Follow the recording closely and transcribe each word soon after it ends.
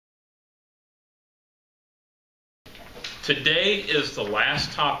Today is the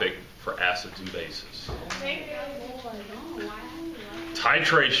last topic for acids and bases.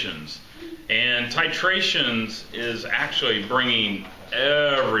 Titrations. And titrations is actually bringing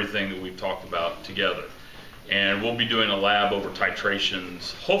everything that we've talked about together. And we'll be doing a lab over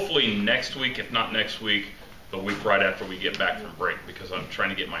titrations hopefully next week, if not next week, the week right after we get back from break, because I'm trying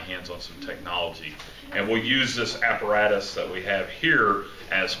to get my hands on some technology. And we'll use this apparatus that we have here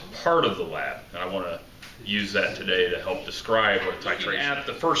as part of the lab. And I want to use that today to help describe what titration is. At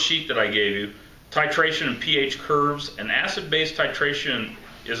the first sheet that I gave you, titration and pH curves. An acid-base titration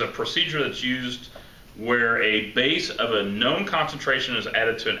is a procedure that's used where a base of a known concentration is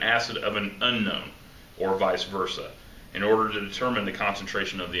added to an acid of an unknown, or vice versa, in order to determine the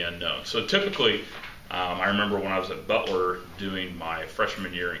concentration of the unknown. So typically, I remember when I was at Butler doing my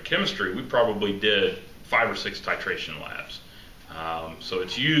freshman year in chemistry, we probably did 5 or 6 titration labs. So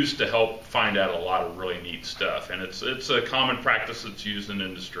it's used to help find out a lot of really neat stuff, and it's a common practice that's used in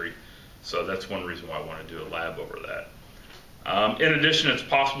industry. So that's one reason why I want to do a lab over that. In addition, it's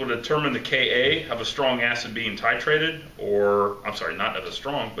possible to determine the Ka of a strong acid being titrated, or, I'm sorry, not of a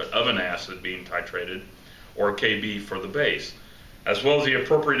strong, but of an acid being titrated, or Kb for the base, as well as the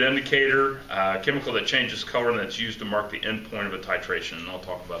appropriate indicator, chemical that changes color and that's used to mark the end point of a titration. And I'll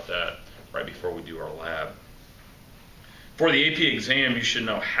talk about that right before we do our lab. For the AP exam, you should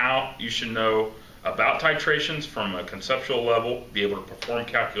know about titrations from a conceptual level, be able to perform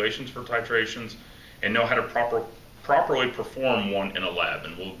calculations for titrations, and know how to properly perform one in a lab.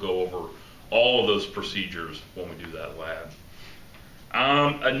 And we'll go over all of those procedures when we do that lab.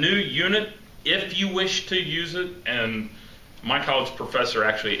 A new unit, if you wish to use it, and my college professor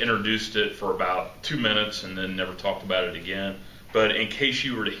actually introduced it for about 2 minutes and then never talked about it again. But in case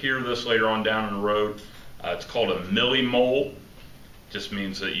you were to hear this later on down the road, it's called a millimole. Just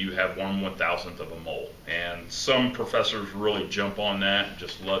means that you have 1/1000th of a mole. And some professors really jump on that and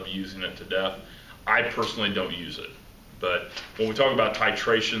just love using it to death. I personally don't use it. But when we talk about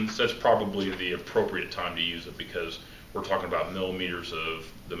titrations, that's probably the appropriate time to use it, because we're talking about millimeters of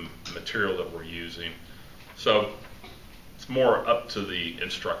the material that we're using. So it's more up to the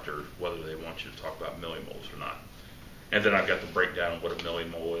instructor whether they want you to talk about millimoles or not. And then I've got the breakdown of what a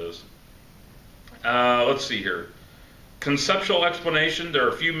millimole is. Let's see here. Conceptual explanation, there are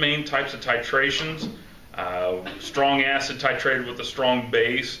a few main types of titrations. Strong acid titrated with a strong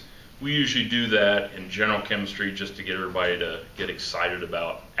base. We usually do that in general chemistry just to get everybody to get excited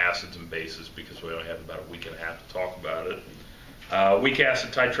about acids and bases, because we only have about a week and a half to talk about it. Weak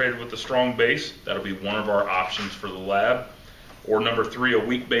acid titrated with a strong base, that'll be one of our options for the lab. Or number 3, a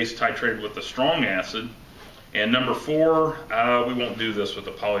weak base titrated with a strong acid. And number 4, we won't do this with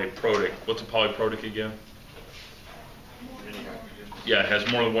a polyprotic. What's a polyprotic again? Yeah, it has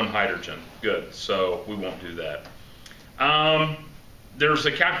more than one hydrogen. Good, so we won't do that. There's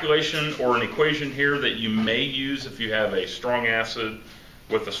a calculation or an equation here that you may use if you have a strong acid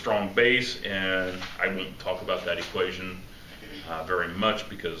with a strong base, and I won't talk about that equation very much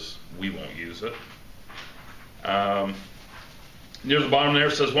because we won't use it. Near the bottom there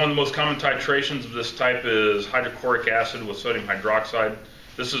it says one of the most common titrations of this type is hydrochloric acid with sodium hydroxide.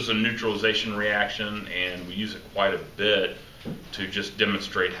 This is a neutralization reaction, and we use it quite a bit to just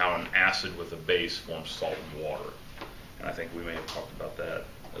demonstrate how an acid with a base forms salt and water. And I think we may have talked about that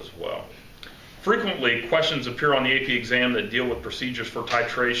as well. Frequently, questions appear on the AP exam that deal with procedures for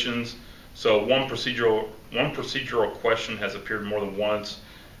titrations. So one procedural question has appeared more than once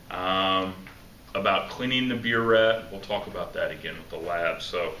about cleaning the burette. We'll talk about that again with the lab,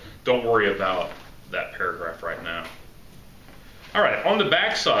 so don't worry about that paragraph right now. All right, on the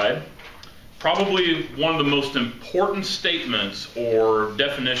back side, probably one of the most important statements or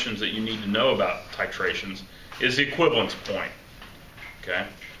definitions that you need to know about titrations is the equivalence point. Okay?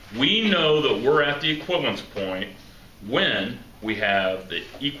 We know that we're at the equivalence point when we have the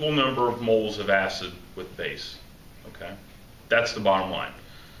equal number of moles of acid with base. Okay? That's the bottom line.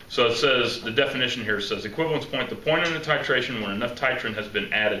 So it says, the definition here says, equivalence point, the point in the titration when enough titrant has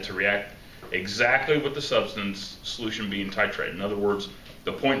been added to react exactly with the substance solution being titrated. In other words,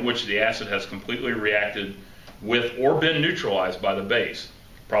 the point in which the acid has completely reacted with or been neutralized by the base.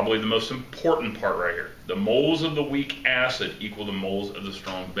 Probably the most important part right here. The moles of the weak acid equal the moles of the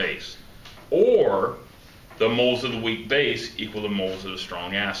strong base. Or the moles of the weak base equal the moles of the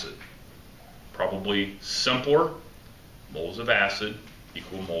strong acid. Probably simpler, moles of acid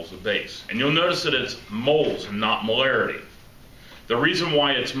equal moles of base. And you'll notice that it's moles and not molarity. The reason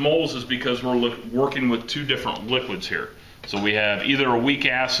why it's moles is because we're working with 2 different liquids here. So we have either a weak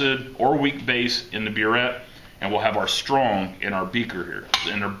acid or weak base in the burette, and we'll have our strong in our beaker here.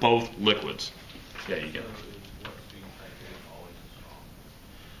 And they're both liquids. Yeah, you get it.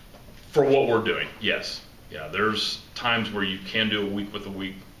 For what we're doing, yes. Yeah, there's times where you can do a week with a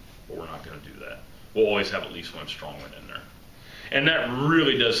week, but we're not going to do that. We'll always have at least one strong one in there. And that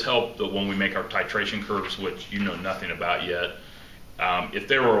really does help that when we make our titration curves, which you know nothing about yet. If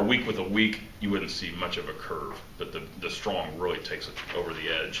they were a week with a week, you wouldn't see much of a curve, but the strong really takes it over the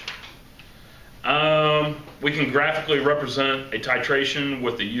edge. We can graphically represent a titration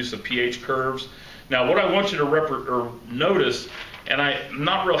with the use of pH curves. Now, what I want you to notice, and I'm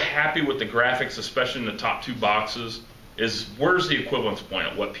not real happy with the graphics, especially in the top two boxes, is where's the equivalence point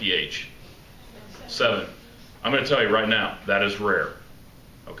at what pH? 7. I'm going to tell you right now, that is rare.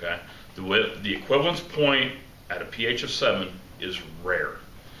 Okay? The equivalence point at a pH of 7 is rare.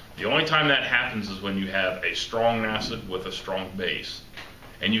 The only time that happens is when you have a strong acid with a strong base,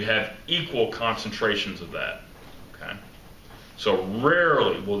 and you have equal concentrations of that. Okay? So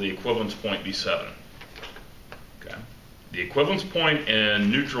rarely will the equivalence point be 7. Okay? The equivalence point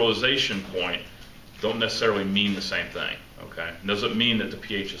and neutralization point don't necessarily mean the same thing. Okay? It doesn't mean that the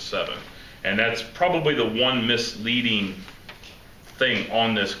pH is 7. And that's probably the one misleading thing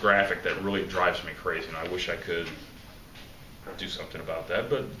on this graphic that really drives me crazy. And I wish I could do something about that,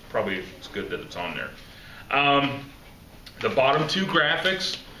 but probably it's good that it's on there. The bottom two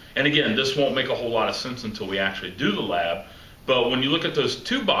graphics, and again, this won't make a whole lot of sense until we actually do the lab, but when you look at those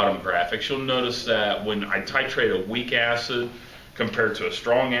two bottom graphics, you'll notice that when I titrate a weak acid compared to a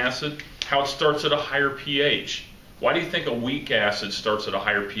strong acid, how it starts at a higher pH. Why do you think a weak acid starts at a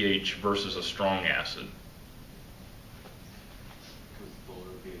higher pH versus a strong acid?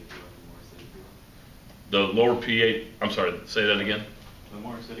 The lower pH, I'm sorry, say that again? The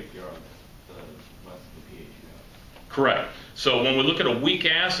more acidic you are, the less the pH you have. Correct. So when we look at a weak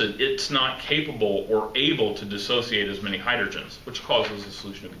acid, it's not capable or able to dissociate as many hydrogens, which causes the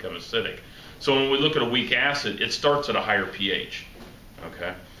solution to become acidic. So when we look at a weak acid, it starts at a higher pH.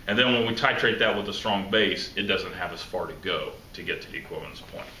 Okay? And then when we titrate that with a strong base, it doesn't have as far to go to get to the equivalence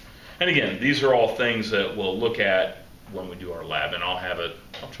point. And again, these are all things that we'll look at when we do our lab, and I'll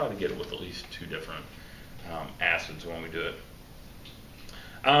try to get it with at least 2 different acids when we do it.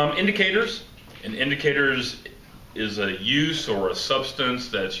 Indicators. And indicators is a use or a substance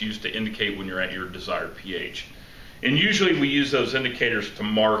that's used to indicate when you're at your desired pH. And usually we use those indicators to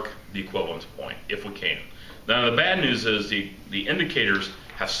mark the equivalence point, if we can. Now the bad news is the indicators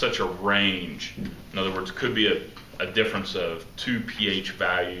have such a range. In other words, it could be a difference of 2 pH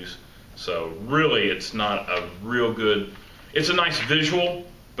values. So really it's not a real good, it's a nice visual,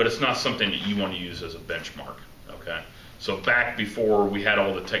 but it's not something that you want to use as a benchmark. Okay? So back before we had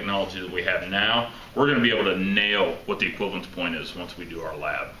all the technology that we have now, we're going to be able to nail what the equivalence point is once we do our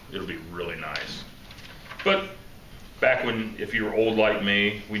lab. It'll be really nice. But back when, if you were old like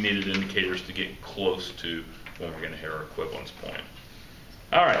me, we needed indicators to get close to when we're going to hit our equivalence point.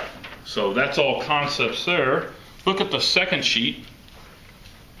 All right, so that's all concepts there. Look at the second sheet.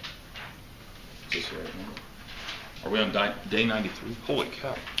 Is this right now? Are we on day 93? Holy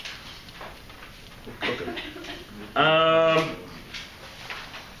cow. Look at it.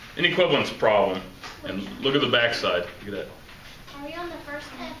 An equivalence problem. And look at the backside. Look at that. Are we on the first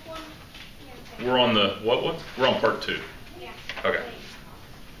one? We're on the what one? We're on part 2. Yeah. Okay.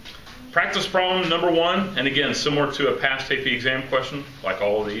 Practice problem number 1, and again, similar to a past AP exam question, like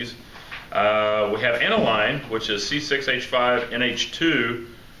all of these. We have aniline, which is C6H5NH2,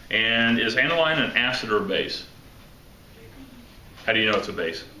 and is aniline an acid or a base? How do you know it's a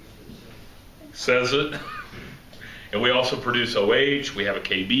base? Says it. And we also produce OH, we have a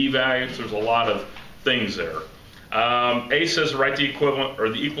KB value, so there's a lot of things there. A says write the equivalent or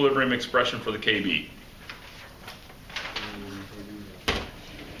the equilibrium expression for the KB.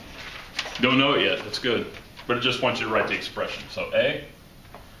 Don't know it yet, that's good. But it just wants you to write the expression. So A.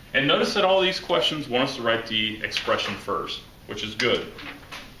 And notice that all these questions want us to write the expression first, which is good.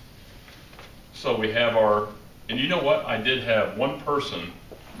 So we have our, and you know what? I did have one person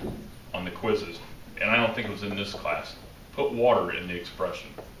on the quizzes, and I don't think it was in this class, put water in the expression.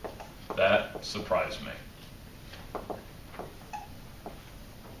 That surprised me.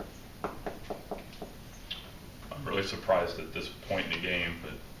 I'm really surprised at this point in the game,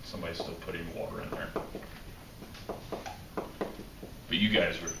 but somebody's still putting water in there. But you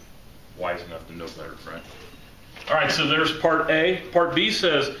guys are wise enough to know better, right? All right, so there's part A. Part B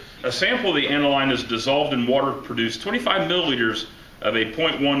says, a sample of the aniline is dissolved in water to produce 25 milliliters of a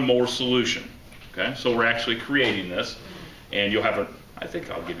 0.1 mole solution. Okay, so we're actually creating this, and you'll have I think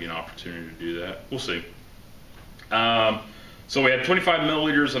I'll give you an opportunity to do that. We'll see. So we have 25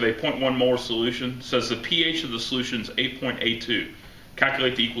 milliliters of a 0.1 molar solution. It says the pH of the solution is 8.82.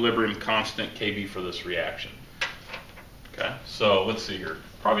 Calculate the equilibrium constant Kb for this reaction. Okay. so let's see here.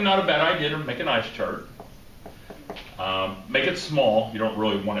 Probably not a bad idea to make an ice chart. Make it small. You don't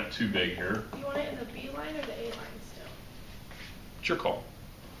really want it too big here. You want it in the B line or the A line still? It's your call.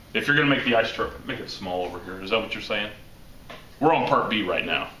 If you're going to make the ice chart, make it small over here. Is that what you're saying? We're on part B right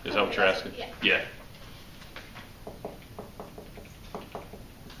now. Is that what you're asking? Yeah. Yeah.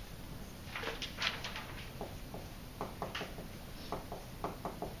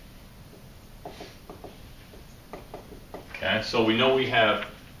 Okay, so we know we have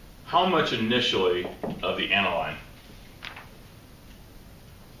how much initially of the aniline?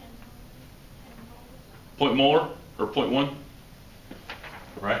 0.1 molar or 0.1?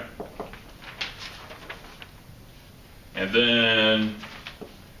 Right? And then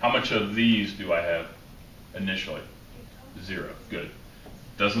how much of these do I have initially? 0. Good.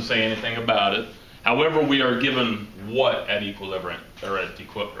 Doesn't say anything about it. However, we are given what at equilibrium or at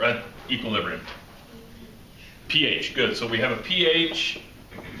equilibrium? pH. Good. So we have a pH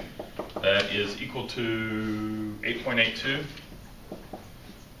that is equal to 8.82.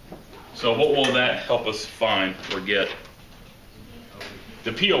 So what will that help us find or get?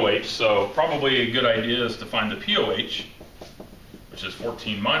 The pOH. So probably a good idea is to find the pOH, which is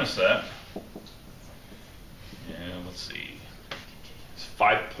 14 minus that. And let's see. It's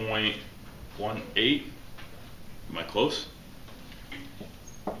 5.18. Am I close?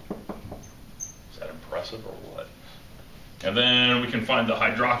 Is that impressive or what? And then we can find the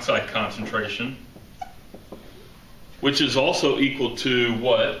hydroxide concentration, which is also equal to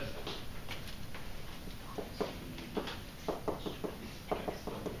what?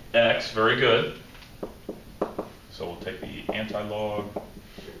 X, very good. So we'll take the anti-log,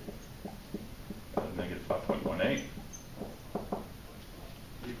 negative 5.18.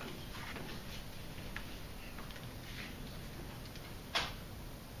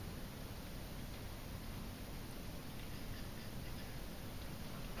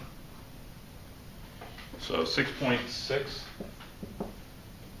 So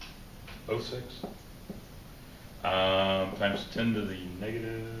 6.606 times 10 to the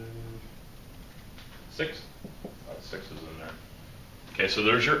negative 6. 6 is in there. Okay, so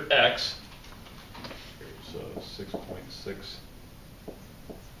there's your X. So 6.6.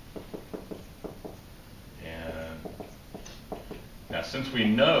 And now since we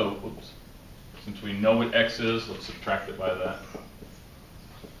know what X is, let's subtract it by that.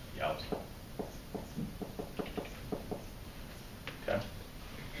 Yeah. Okay.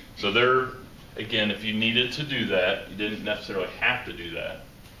 So there, again, if you needed to do that, you didn't necessarily have to do that.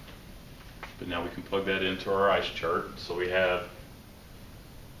 But now we can plug that into our ice chart. So we have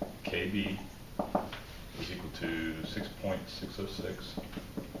KB is equal to 6.606.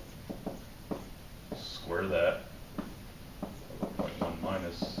 Square that. 0.1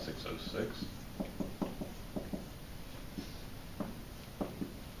 minus 606.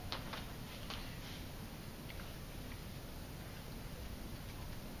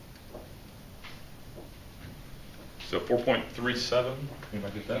 So 4.37,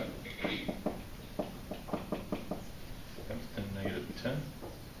 anybody get that? Times 10 negative 10.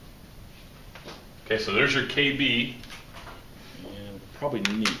 Okay, so there's your KB. And we'll probably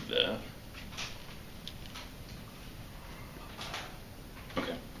need that.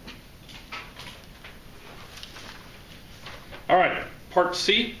 Okay. All right, part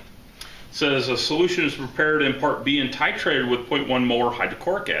C says a solution is prepared in part B and titrated with 0.1 molar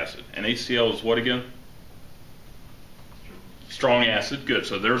hydrochloric acid. And HCl is what again? Strong acid, good.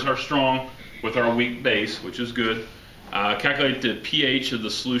 So there's our strong with our weak base, which is good. Calculate the pH of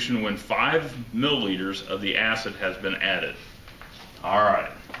the solution when 5 milliliters of the acid has been added. All right,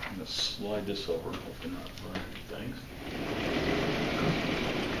 I'm going to slide this over, hopefully not burn any things.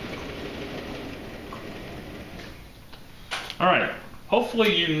 All right,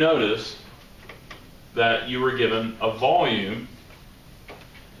 hopefully you noticed that you were given a volume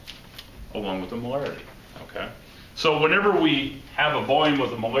along with the molarity, okay? So whenever we have a volume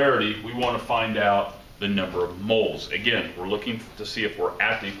with a molarity, we want to find out the number of moles. Again, we're looking to see if we're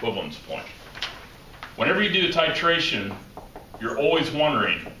at the equivalence point. Whenever you do a titration, you're always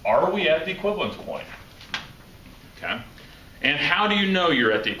wondering, are we at the equivalence point? Okay? And how do you know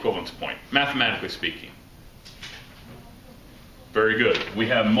you're at the equivalence point, mathematically speaking? Very good. We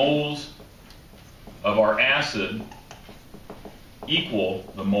have moles of our acid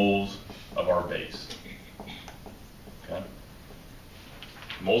equal the moles of our base. Okay?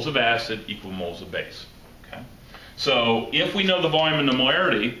 Moles of acid equal moles of base. Okay? So if we know the volume and the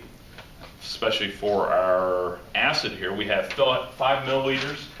molarity, especially for our acid here, we have 5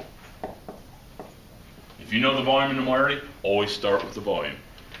 milliliters. If you know the volume and the molarity, always start with the volume.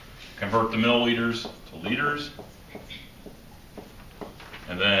 Convert the milliliters to liters.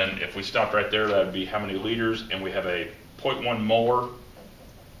 And then if we stopped right there, that would be how many liters, and we have a 0.1 molar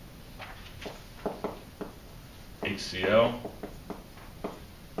HCl.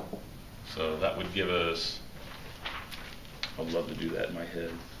 So that would give us, I'd love to do that in my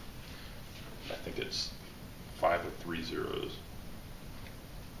head. I think it's 5 with 3 zeros.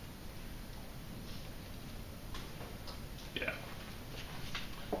 Yeah.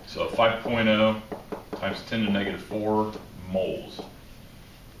 So 5.0 times 10 to negative 4 moles.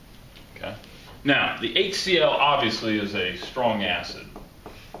 Okay. Now, the HCl obviously is a strong acid.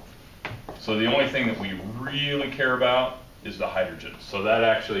 So the only thing that we really care about is the hydrogen. So that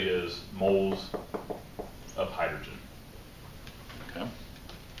actually is moles of hydrogen. Okay.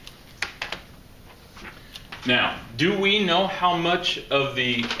 Now, do we know how much of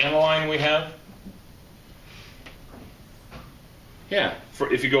the aniline we have? Yeah.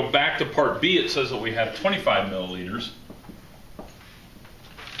 If you go back to part B, it says that we have 25 milliliters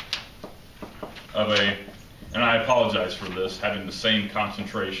of a, and I apologize for this, having the same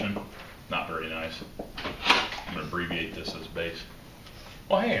concentration. Not very nice. I'm going to abbreviate this as base.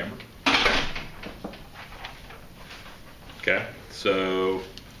 Well, hey, Amber. Okay, so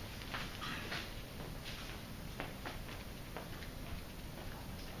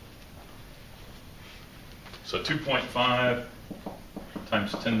so 2.5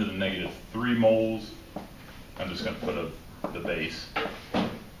 times 10 to the negative 3 moles. I'm just going to put the base.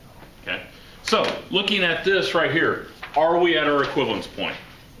 Okay. So looking at this right here, are we at our equivalence point?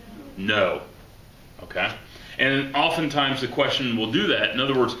 No. Okay. And oftentimes the question will do that. In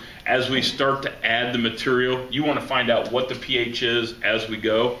other words, as we start to add the material, you want to find out what the pH is as we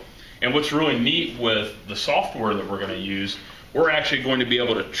go. And what's really neat with the software that we're going to use, we're actually going to be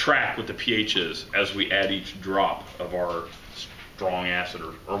able to track what the pH is as we add each drop of our strong acid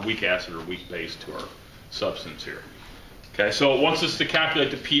or weak acid or weak base to our substance here. Okay, so it wants us to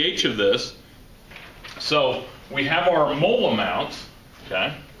calculate the pH of this. So we have our mole amounts.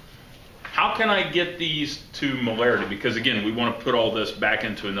 Okay. How can I get these to molarity? Because again, we want to put all this back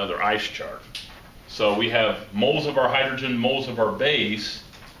into another ice chart. So we have moles of our hydrogen, moles of our base.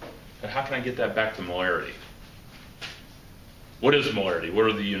 But how can I get that back to molarity? What is molarity? What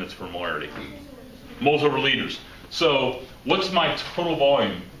are the units for molarity? Moles over liters. So what's my total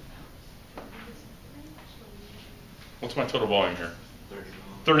volume? What's my total volume here?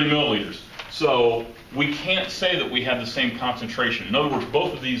 30 milliliters. So we can't say that we have the same concentration. In other words,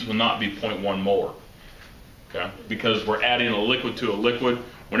 both of these will not be 0.1 molar. Okay? Because we're adding a liquid to a liquid.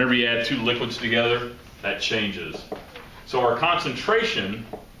 Whenever you add two liquids together, that changes. So our concentration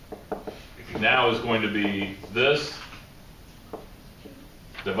now is going to be this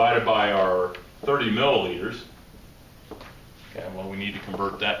divided by our 30 milliliters. Okay, well, we need to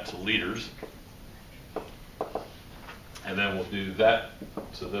convert that to liters. And then we'll do that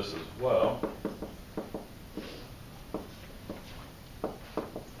to this as well.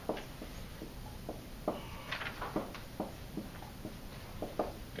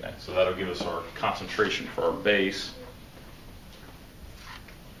 Okay, so that'll give us our concentration for our base.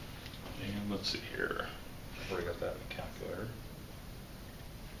 And let's see here. I've already got that in the calculator.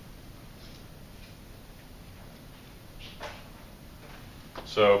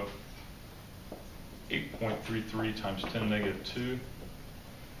 So 8.33 times 10 negative 2,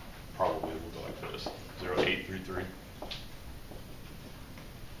 probably will go like this, 0.833.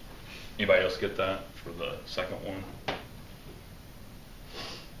 Anybody else get that for the second one?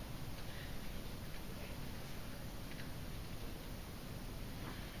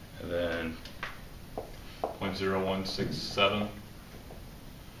 And then 0.0167.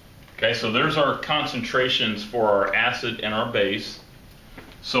 Okay, so there's our concentrations for our acid and our base.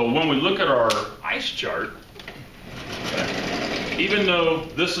 So when we look at our ice chart, okay, even though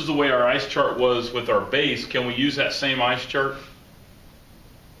this is the way our ice chart was with our base, can we use that same ice chart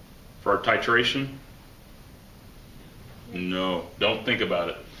for our titration? No, don't think about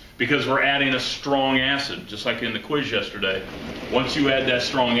it. Because we're adding a strong acid, just like in the quiz yesterday. Once you add that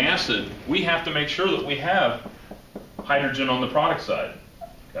strong acid, we have to make sure that we have hydrogen on the product side.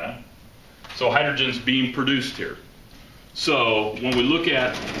 Okay? So hydrogen's being produced here. So when we look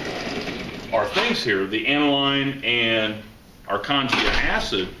at our things here, the aniline and our conjugate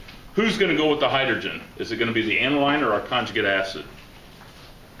acid, who's going to go with the hydrogen? Is it going to be the aniline or our conjugate acid?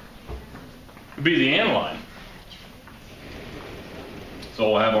 It would be the aniline.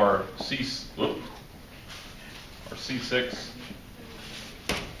 So we'll have our C6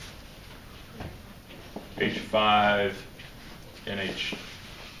 H5 NH2.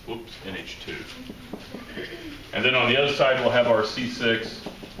 And then on the other side, we'll have our C6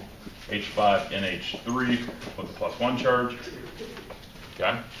 H5 NH3 with a +1 charge.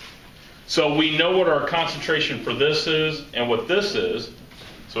 Okay? So we know what our concentration for this is and what this is.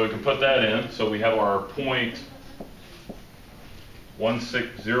 So we can put that in. So we have our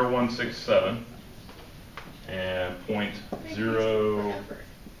 0.0167 and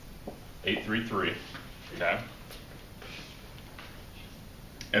 0.0833. Okay?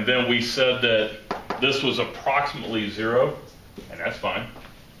 And then we said that this was approximately 0, and that's fine.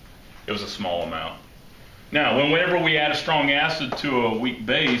 It was a small amount. Now, whenever we add a strong acid to a weak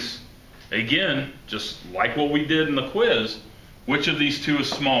base, again, just like what we did in the quiz, which of these two is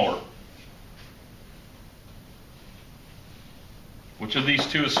smaller? Which of these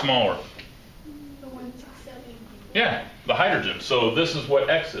two is smaller? The 167. Yeah, the hydrogen. So this is what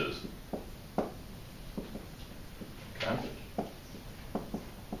X is. Okay.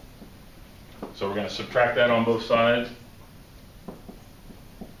 So we're going to subtract that on both sides.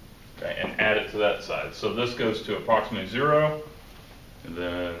 Okay, and add it to that side. So this goes to approximately 0, and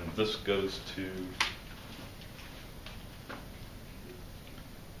then this goes to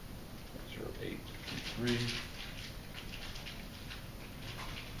 0.833.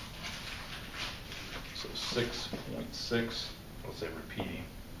 So 6.6, let's say repeating,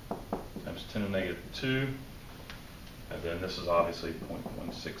 times 10 to the negative 2, and then this is obviously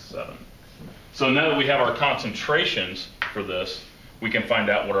 0.167. So now that we have our concentrations for this, we can find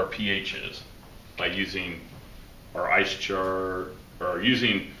out what our pH is by using our ice chart, or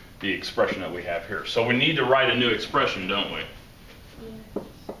using the expression that we have here. So we need to write a new expression, don't we?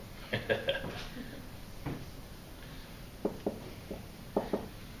 Yes.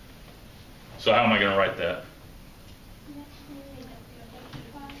 So how am I going to write that?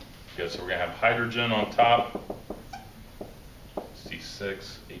 Okay, so we're going to have hydrogen on top,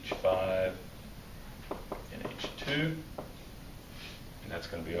 C6H5 NH2, and that's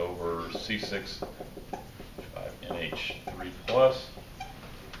going to be over C6H5NH3 plus.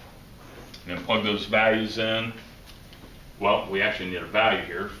 And then plug those values in. Well, we actually need a value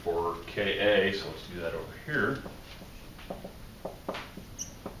here for Ka, so let's do that over here.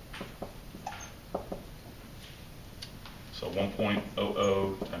 So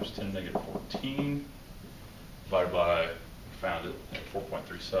 1.00 times 10 to the negative 14 divided by, we found it, at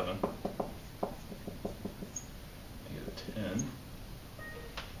 4.37, negative 10.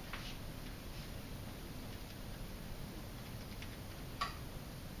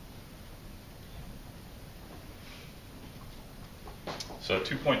 So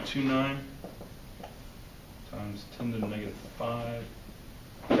 2.29 times 10 to the negative 5.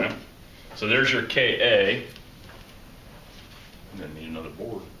 Okay. So there's your Ka. I'm going to need another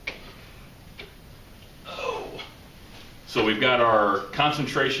board. Oh. So we've got our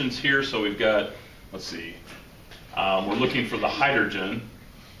concentrations here. So we've got, let's see, we're looking for the hydrogen.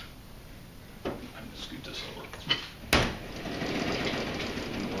 I'm going to scoot this over.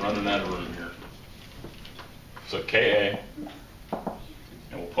 We're running out of room here. So Ka,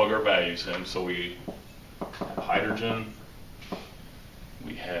 and we'll plug our values in. So we have hydrogen,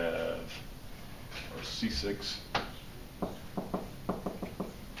 we have our C6,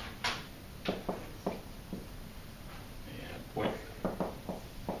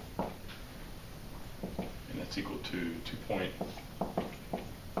 and that's equal to 2.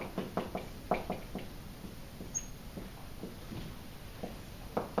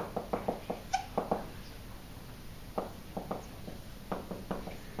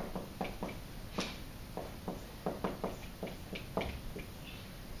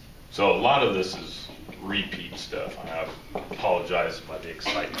 So a lot of this is repeat stuff. I apologize by the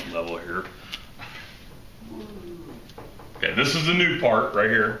excitement level here. Okay, this is the new part right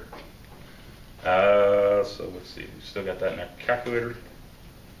here. So let's see, we still got that in our calculator.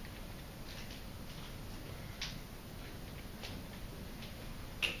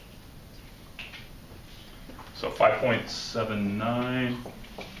 So 5.79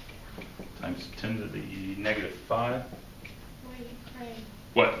 times 10 to the negative 5. Wait, Craig.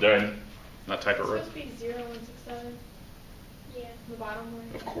 What, did I not type it It's right? supposed to be 0167. Yeah. The bottom one.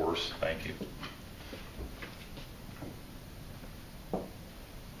 Of course, thank you.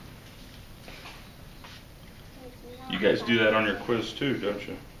 You guys do that on your quiz too, don't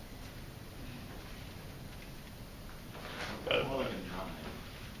you? Looks more like a 9.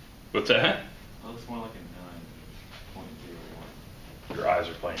 What's that? It looks more like a 9.01. Your eyes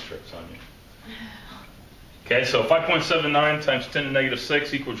are playing tricks on you. Okay, so 5.79 times 10 to the negative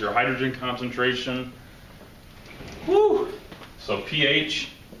 6 equals your hydrogen concentration. Woo! So pH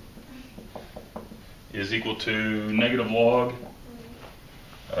is equal to negative log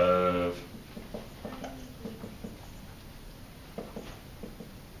of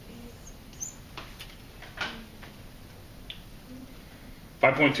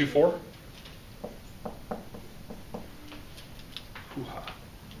 5.24? Hoo-ha.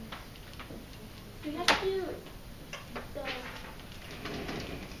 We have to do the.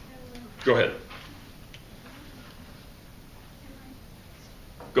 Go ahead.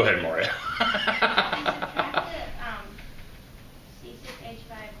 Go ahead, Maria.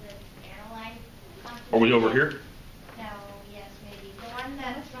 C6H5, the aniline. Are we over here? No, yes, maybe. The one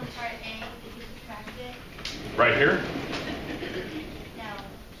that's from part A, if you subtract it. Right here? No.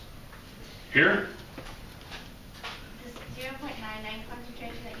 Here? This 0.99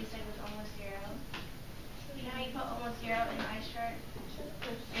 concentration that you said was almost zero. You know how you put almost zero in the ice chart?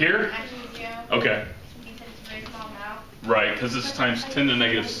 Here? Actually zero. Okay. You said it's a very small amount. Right, because it's times 10 to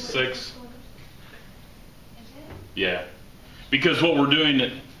negative 6. Is it? Yeah. Because what we're doing,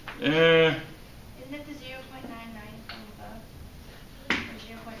 Isn't it the 0.99 from above? Or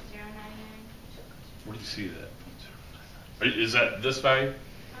 0.099? where do you see that? Is that this value?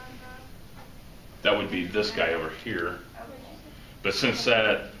 That would be this guy over here. Okay. But since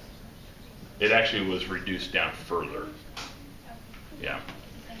that, it actually was reduced down further. Yeah.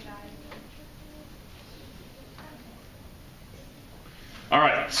 All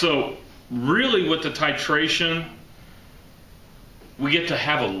right, so really with the titration, we get to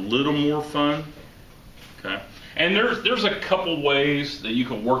have a little more fun. Okay. And there's a couple ways that you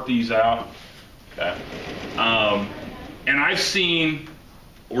can work these out. Okay. And I've seen,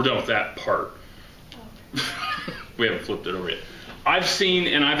 we're done with that part. We haven't flipped it over yet. I've seen,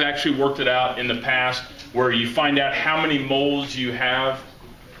 and I've actually worked it out in the past, where you find out how many moles you have,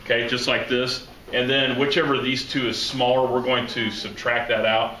 okay, just like this, and then whichever of these two is smaller, we're going to subtract that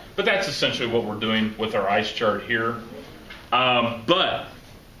out. But that's essentially what we're doing with our ice chart here. But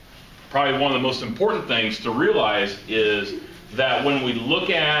probably one of the most important things to realize is that when we look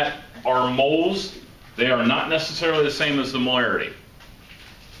at our moles, they are not necessarily the same as the molarity.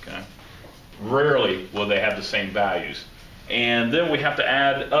 Okay? Rarely will they have the same values. And then we have to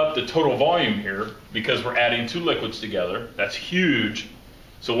add up the total volume here because we're adding two liquids together. That's huge.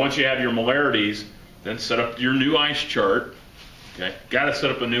 So once you have your molarities, then set up your new ice chart. Okay? Got to set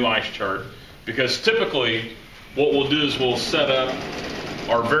up a new ice chart because typically what we'll do is we'll set up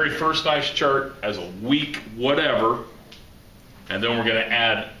our very first ice chart as a weak whatever, and then we're going to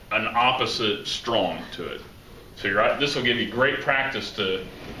add an opposite strong to it. So this will give you great practice to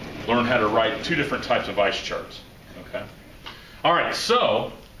learn how to write two different types of ice charts. Okay. All right,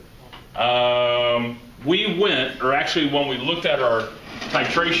 so we went, or actually when we looked at our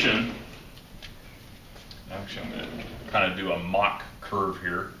titration, actually I'm going to kind of do a mock curve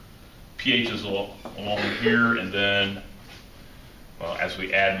here. pH is along here, and then, well, as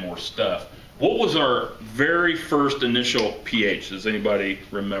we add more stuff. What was our very first initial pH? Does anybody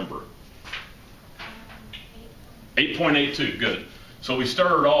remember? 8.82, good. So we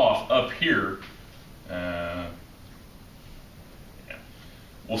started off up here.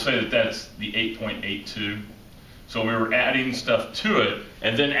 We'll say that that's the 8.82. So we were adding stuff to it,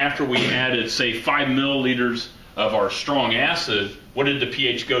 and then after we added, say, 5 milliliters of our strong acid, what did the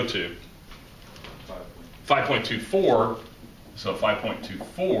pH go to? 5.24. So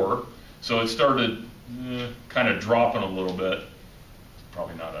 5.24. So it started kind of dropping a little bit.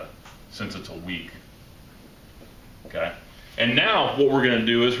 Probably not since it's a weak. Okay. And now what we're going to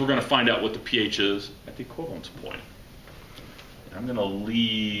do is we're going to find out what the pH is at the equivalence point. And I'm going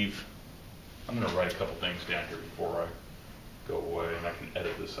to write a couple things down here before I go away, and I can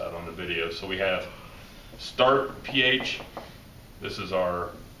edit this out on the video. So we have start pH. This is our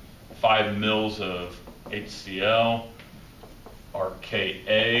 5 mils of HCl. Our Ka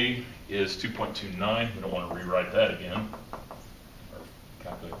is 2.29. We don't want to rewrite that again. Or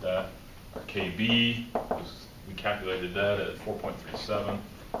calculate that. Our Kb, we calculated that at 4.37.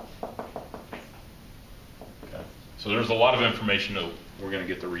 Okay. So there's a lot of information that we're going to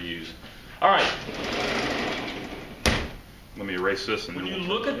get to reuse. All right. Let me erase this. And when you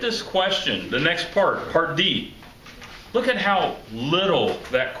look at this question, the next part D, look at how little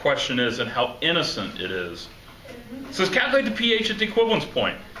that question is and how innocent it is. It says calculate the pH at the equivalence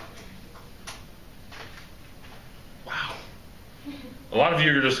point. Wow. A lot of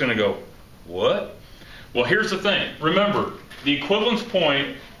you are just going to go, what? Well, here's the thing. Remember, the equivalence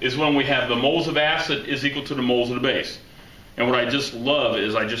point is when we have the moles of acid is equal to the moles of the base. And what I just love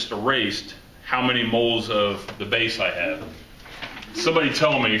is I just erased how many moles of the base I have. Somebody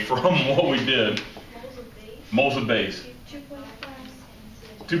tell me from what we did. Moles of base.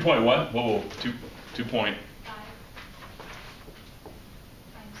 2.5. 2 point what? Whoa, 2 point.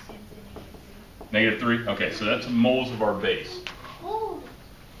 -3? Okay, so that's moles of our base. Cold.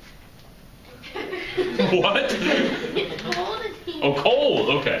 What? It's cold in here. Oh, cold,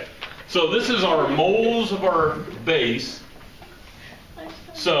 okay. So this is our moles of our base.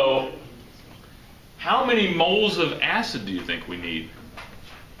 So how many moles of acid do you think we need?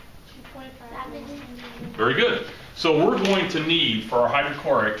 2.5. Very good. So we're going to need, for our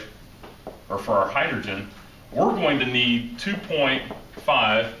hydrochloric, or for our hydrogen, we're going to need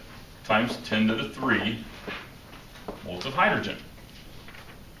 2.5 times 10 to the 3 moles of hydrogen.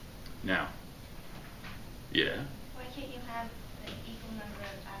 Now, yeah. Why can't you have an equal number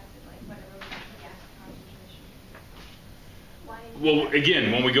of acid, like whatever was the acid concentration? Why? Well,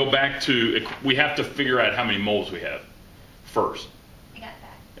 again, when we go back to, we have to figure out how many moles we have first. I got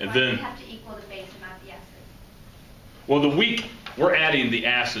that. And Why then- do you have to equal the base and not the acid? Well, we're adding the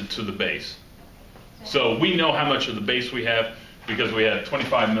acid to the base. So we know how much of the base we have because we have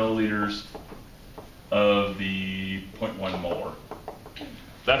 25 milliliters of the 0.1 molar.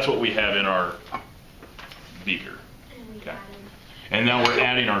 That's what we have in our beaker. Okay. And now we're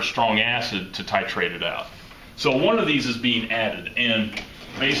adding our strong acid to titrate it out. So one of these is being added, and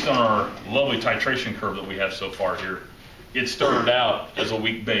based on our lovely titration curve that we have so far here, it started out as a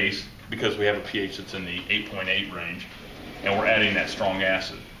weak base because we have a pH that's in the 8.8 range, and we're adding that strong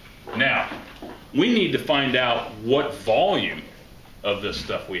acid. Now, we need to find out what volume of this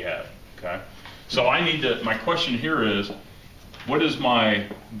stuff we have, okay? So my question here is, what is my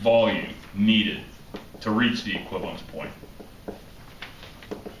volume needed to reach the equivalence point?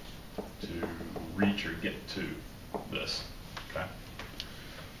 To reach or get to this, okay?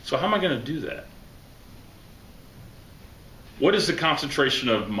 So how am I going to do that? What is the concentration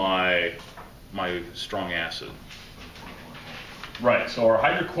of my strong acid? Right, so our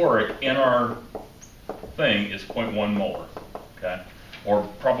hydrochloric in our thing is 0.1 molar, okay? Or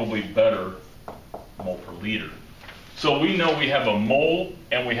probably better, mole per liter. So we know we have a mole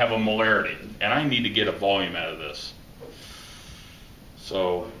and we have a molarity, and I need to get a volume out of this.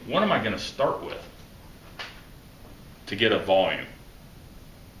 So what am I going to start with to get a volume?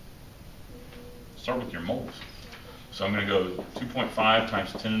 Start with your moles. So I'm going to go 2.5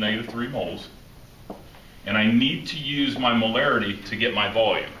 times 10 to the negative 3 moles. And I need to use my molarity to get my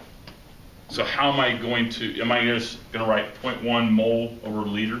volume. So how am I just going to write 0.1 mole over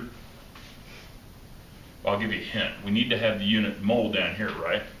liter? I'll give you a hint. We need to have the unit mole down here,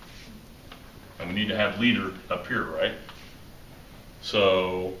 right? And we need to have liter up here, right?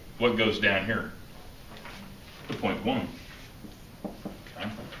 So what goes down here? The 0.1. Okay.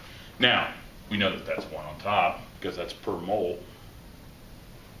 Now, we know that that's 1 on top because that's per mole.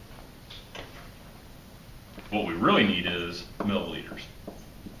 What we really need is milliliters.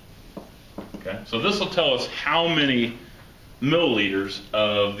 Okay, so this will tell us how many milliliters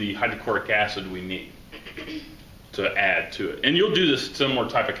of the hydrochloric acid we need to add to it. And you'll do this similar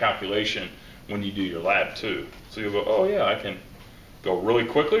type of calculation when you do your lab too. So you'll go, oh yeah, I can go really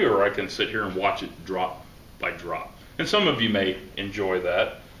quickly, or I can sit here and watch it drop by drop. And some of you may enjoy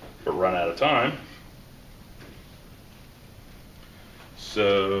that, but run out of time.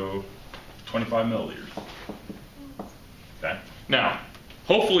 So 25 milliliters. Okay. Now,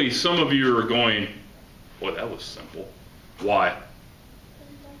 hopefully some of you are going, boy, that was simple. Why?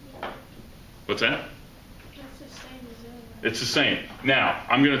 What's that? It's the same as zero. It's the same. Now,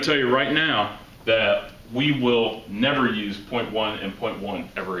 I'm going to tell you right now that we will never use 0.1 and 0.1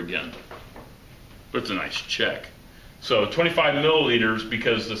 ever again. But it's a nice check. So 25 milliliters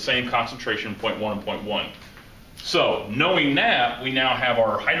because the same concentration, 0.1 and 0.1. So knowing that, we now have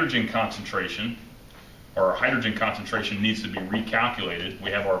our hydrogen concentration. Our hydrogen concentration needs to be recalculated.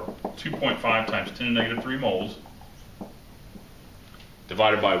 We have our 2.5 times 10 to the negative 3 moles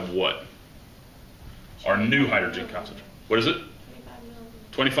divided by what? Our new hydrogen concentration. What is it? 25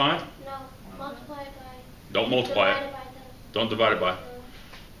 milliliters. 25? No, multiply it by. Don't multiply divide it. by Don't divide it by.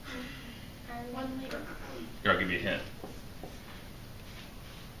 and 1 liter. Here, I'll give you a hint.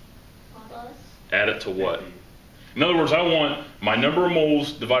 Plus. Add it to what? In other words, I want my number of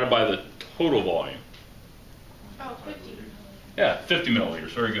moles divided by the total volume. Oh, 50. Yeah, 50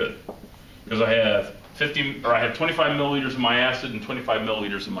 milliliters. Very good. Because I have 25 milliliters of my acid and 25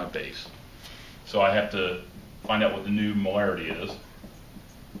 milliliters of my base. So I have to find out what the new molarity is.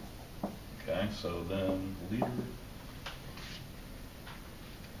 Okay, so then liter.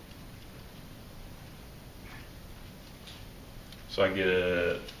 So I get,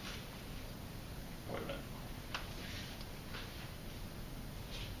 wait a minute.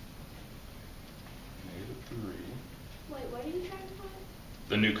 -3. Wait, what are you trying to find?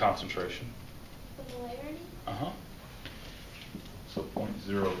 The new concentration. The molarity? Uh-huh. So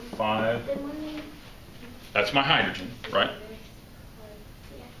 0.05. Then when we. That's my hydrogen, right?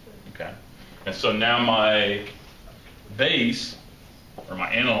 Yeah. Okay. And so now my base or my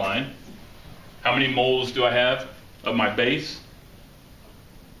aniline. How many moles do I have of my base?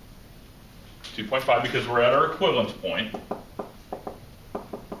 2.5, because we're at our equivalence point.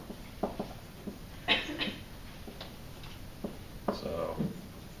 So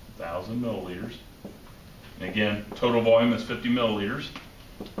 1,000 milliliters. And again, total volume is 50 milliliters.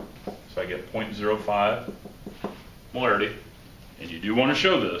 So I get 0.05 molarity. And you do want to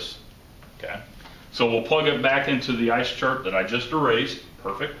show this. Okay. So we'll plug it back into the ice chart that I just erased.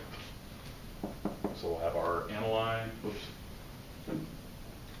 Perfect. So we'll have our aniline. Whoops.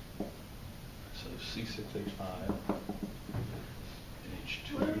 So C6H5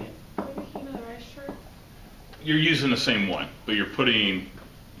 H2. What are we making another ice chart? You're using the same one, but you're putting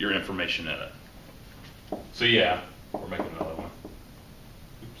your information in it. So yeah, we're making another one.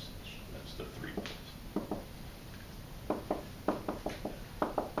 Oops, that's the 3 ones.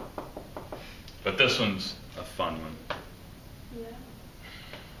 But this one's a fun one. Yeah.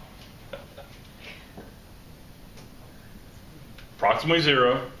 Approximately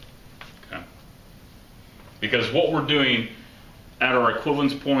 0. Okay. Because what we're doing at our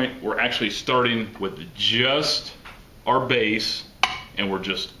equivalence point, we're actually starting with just our base and we're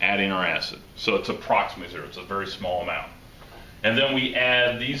just adding our acid. So it's approximately 0. It's a very small amount. And then we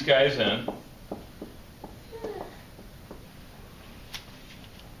add these guys in.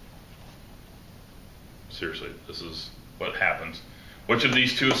 Seriously, this is what happens. Which of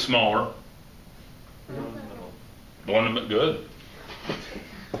these two is smaller? The one that good.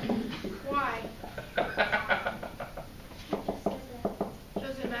 Why?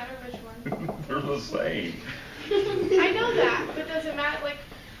 Does it matter which one? They're the same. I know that, but does it matter? Like,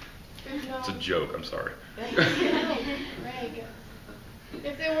 there's no. It's a joke, I'm sorry. Greg.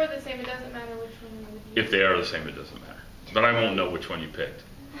 If they were the same, it doesn't matter which one you would use. If they are the same, it doesn't matter. But I won't know which one you picked.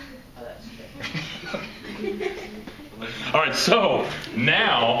 Oh, that's true. All right, so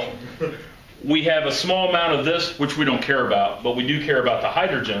now we have a small amount of this, which we don't care about, but we do care about the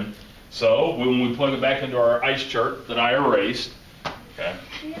hydrogen. So when we plug it back into our ice chart that I erased, okay.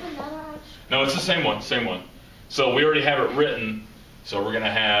 Do you have another ice? No, it's the same one, same one. So we already have it written. So we're going to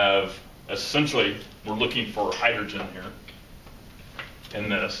have, essentially, we're looking for hydrogen here in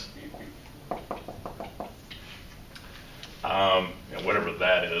this. And whatever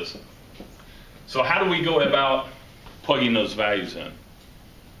that is. So how do we go about plugging those values in?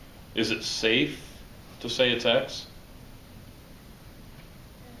 Is it safe to say it's X?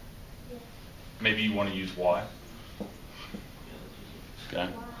 Yeah. Maybe you want to use Y? Okay.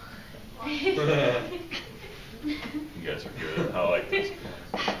 You guys are good. I like this.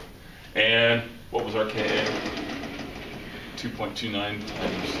 And what was our Ka? 2.29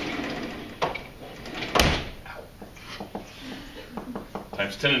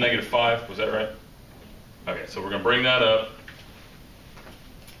 times 10 to the negative 5. Was that right? Okay, so we're going to bring that up.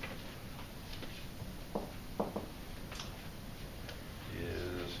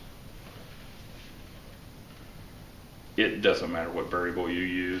 It doesn't matter what variable you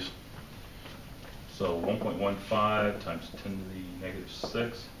use. So 1.15 times 10 to the negative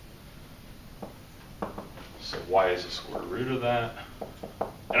 6. So y is the square root of that.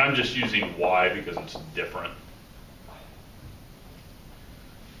 And I'm just using y because it's different.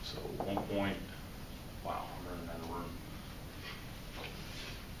 So 1 point, wow, I'm running out of room.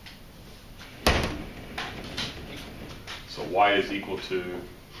 So y is equal to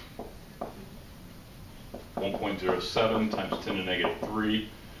 1.07 times 10 to the negative 3,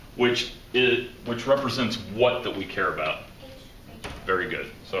 which represents what that we care about. Very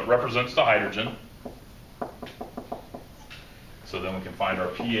good. So it represents the hydrogen. So then we can find our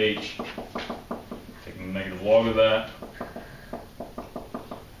pH, taking the negative log of that.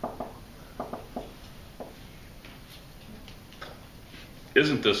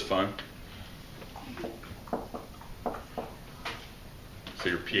 Isn't this fun? So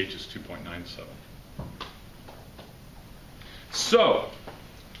your pH is 2.97. So,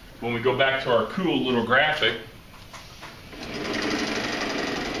 when we go back to our cool little graphic,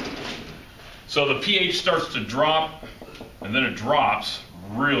 so the pH starts to drop, and then it drops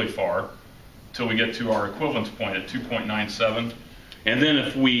really far till we get to our equivalence point at 2.97. And then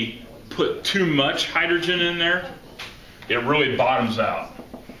if we put too much hydrogen in there, it really bottoms out.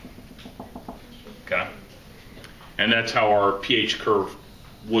 Okay? And that's how our pH curve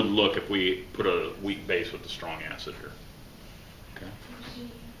would look if we put a weak base with a strong acid here. Okay.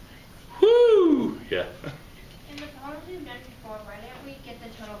 Woo! Yeah. In the problems we've done before, why didn't we get the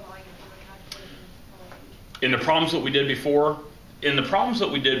total volume we were calculating before? In the problems that we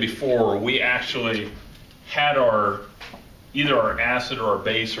did before, we actually had either our acid or our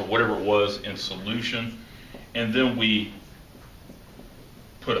base or whatever it was in solution, and then we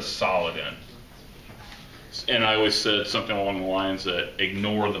put a solid in. And I always said something along the lines that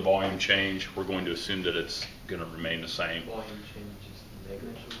ignore the volume change. We're going to assume that it's going to remain the same. Volume change is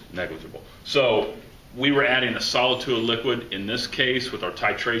negligible. Negligible. So we were adding a solid to a liquid. In this case, with our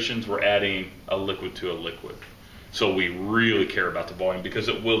titrations, we're adding a liquid to a liquid. So we really care about the volume because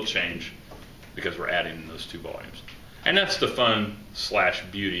it will change because we're adding those two volumes. And that's the fun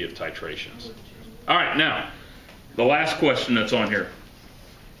 / beauty of titrations. All right, now, the last question that's on here.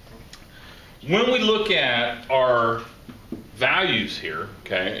 When we look at our values here,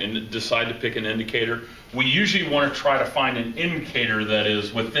 okay, and decide to pick an indicator, we usually want to try to find an indicator that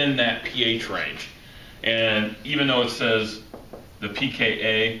is within that pH range. And even though it says the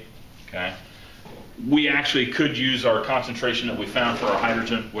pKa, okay, we actually could use our concentration that we found for our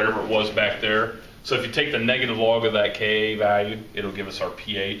hydrogen, whatever it was back there. So if you take the negative log of that Ka value, it'll give us our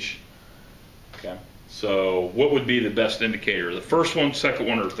pH. Okay. So what would be the best indicator? The first one, second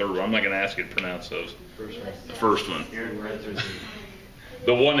one, or third one? I'm not going to ask you to pronounce those. The first one.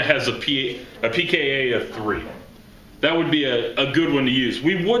 The one that has a pKa of 3. That would be a good one to use.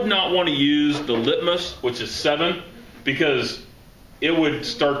 We would not want to use the litmus, which is 7, because it would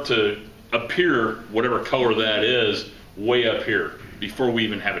start to appear, whatever color that is, way up here before we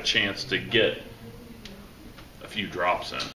even have a chance to get a few drops in.